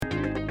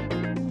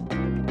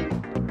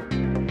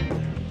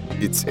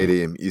It's 8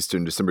 a.m.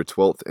 Eastern, December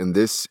 12th, and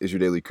this is your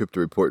daily crypto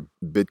report.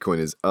 Bitcoin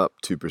is up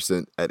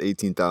 2% at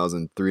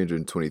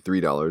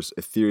 $18,323.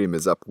 Ethereum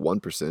is up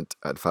 1%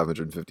 at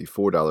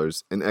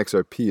 $554, and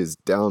XRP is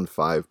down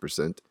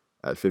 5%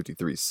 at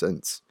 53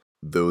 cents.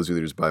 Those are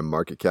leaders by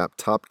market cap.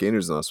 Top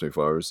gainers in the last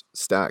 24 hours.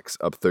 Stacks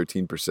up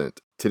 13%.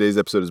 Today's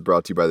episode is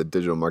brought to you by the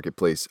digital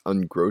marketplace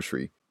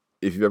Ungrocery.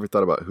 If you've ever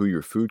thought about who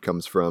your food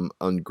comes from,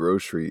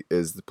 Ungrocery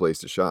is the place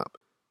to shop.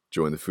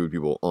 Join the food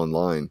people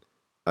online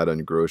at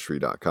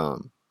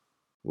ungrocery.com.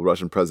 Well,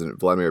 Russian President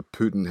Vladimir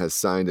Putin has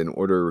signed an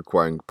order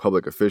requiring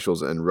public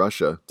officials in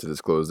Russia to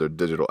disclose their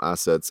digital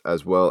assets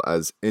as well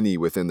as any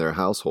within their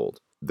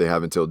household. They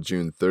have until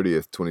June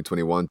 30th,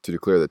 2021 to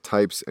declare the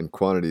types and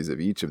quantities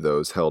of each of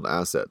those held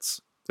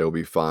assets. There will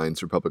be fines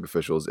for public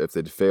officials if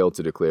they fail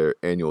to declare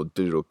annual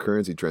digital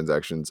currency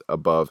transactions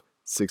above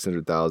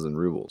 600,000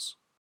 rubles.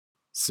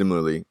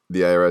 Similarly,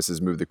 the IRS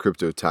has moved the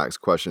crypto tax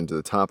question to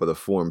the top of the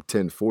Form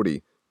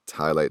 1040 to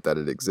highlight that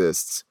it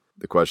exists.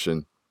 The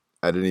question,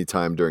 at any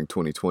time during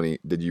 2020,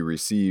 did you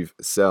receive,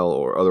 sell,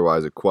 or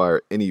otherwise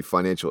acquire any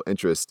financial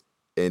interest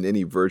in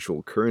any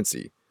virtual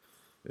currency?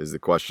 Is the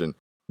question,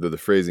 though the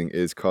phrasing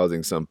is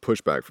causing some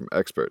pushback from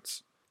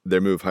experts. Their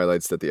move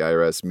highlights that the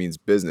IRS means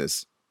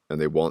business,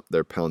 and they want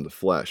their pound of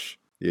flesh.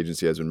 The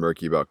agency has been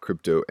murky about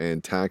crypto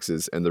and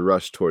taxes, and the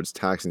rush towards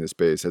taxing the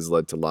space has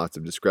led to lots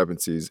of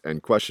discrepancies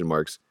and question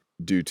marks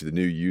due to the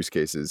new use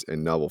cases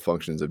and novel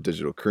functions of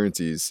digital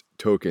currencies,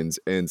 tokens,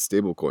 and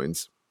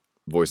stablecoins.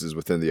 Voices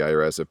within the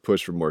IRS have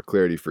pushed for more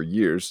clarity for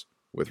years,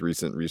 with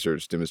recent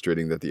research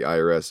demonstrating that the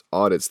IRS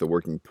audits the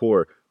working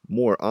poor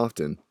more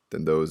often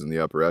than those in the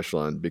upper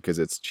echelon because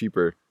it's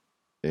cheaper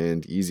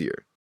and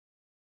easier.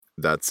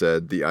 That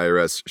said, the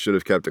IRS should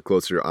have kept a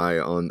closer eye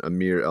on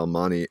Amir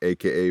El-Mani,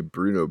 aka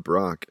Bruno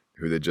Brock,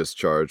 who they just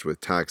charged with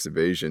tax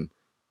evasion.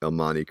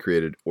 El-Mani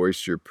created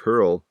Oyster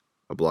Pearl,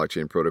 a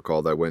blockchain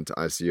protocol that went to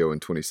ICO in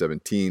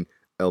 2017.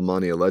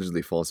 El-Mani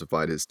allegedly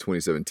falsified his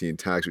 2017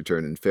 tax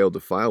return and failed to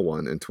file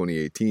one in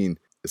 2018,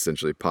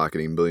 essentially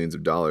pocketing millions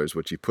of dollars,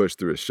 which he pushed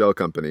through a shell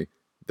company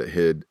that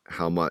hid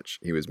how much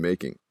he was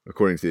making.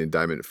 According to the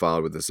indictment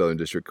filed with the Southern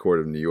District Court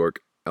of New York,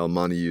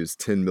 El-Mani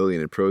used $10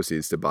 million in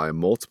proceeds to buy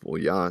multiple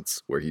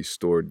yachts where he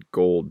stored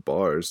gold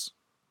bars.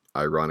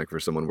 Ironic for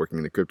someone working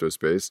in the crypto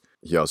space.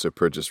 He also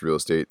purchased real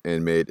estate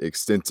and made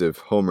extensive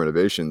home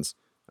renovations,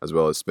 as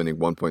well as spending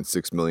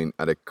 $1.6 million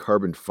at a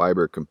carbon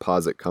fiber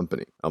composite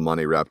company.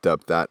 El-Mani wrapped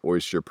up that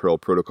Oyster Pearl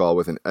protocol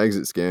with an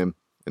exit scam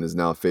and is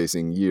now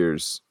facing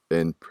years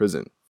in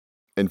prison.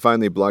 And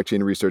finally,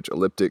 blockchain research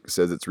Elliptic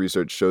says its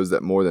research shows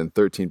that more than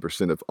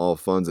 13% of all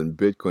funds in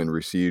Bitcoin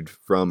received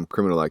from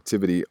criminal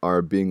activity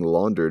are being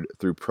laundered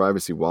through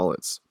privacy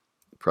wallets.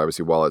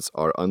 Privacy wallets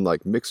are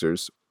unlike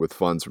mixers, with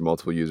funds from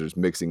multiple users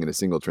mixing in a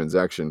single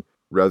transaction,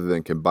 rather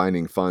than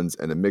combining funds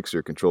in a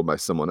mixer controlled by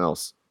someone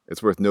else.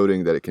 It's worth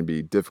noting that it can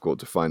be difficult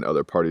to find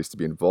other parties to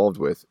be involved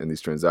with in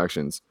these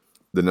transactions.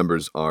 The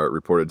numbers are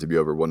reported to be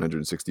over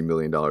 $160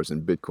 million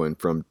in Bitcoin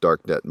from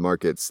darknet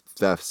markets,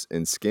 thefts,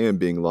 and scam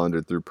being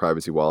laundered through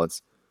privacy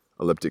wallets.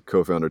 Elliptic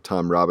co-founder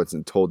Tom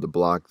Robinson told The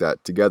Block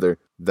that together,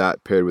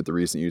 that paired with the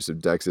recent use of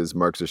DEXs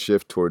marks a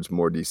shift towards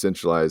more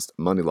decentralized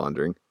money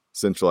laundering.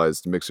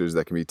 Centralized mixers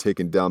that can be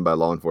taken down by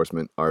law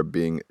enforcement are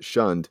being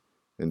shunned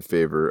in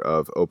favor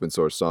of open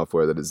source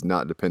software that is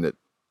not dependent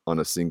on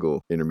a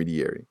single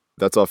intermediary.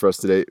 That's all for us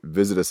today.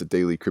 Visit us at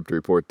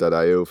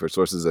dailycryptoreport.io for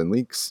sources and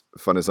links.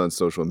 Find us on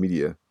social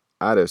media.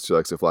 Add us to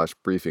Alexa Flash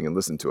Briefing and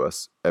listen to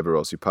us everywhere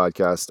else you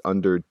podcast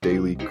under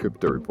Daily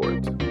Crypto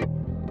Report.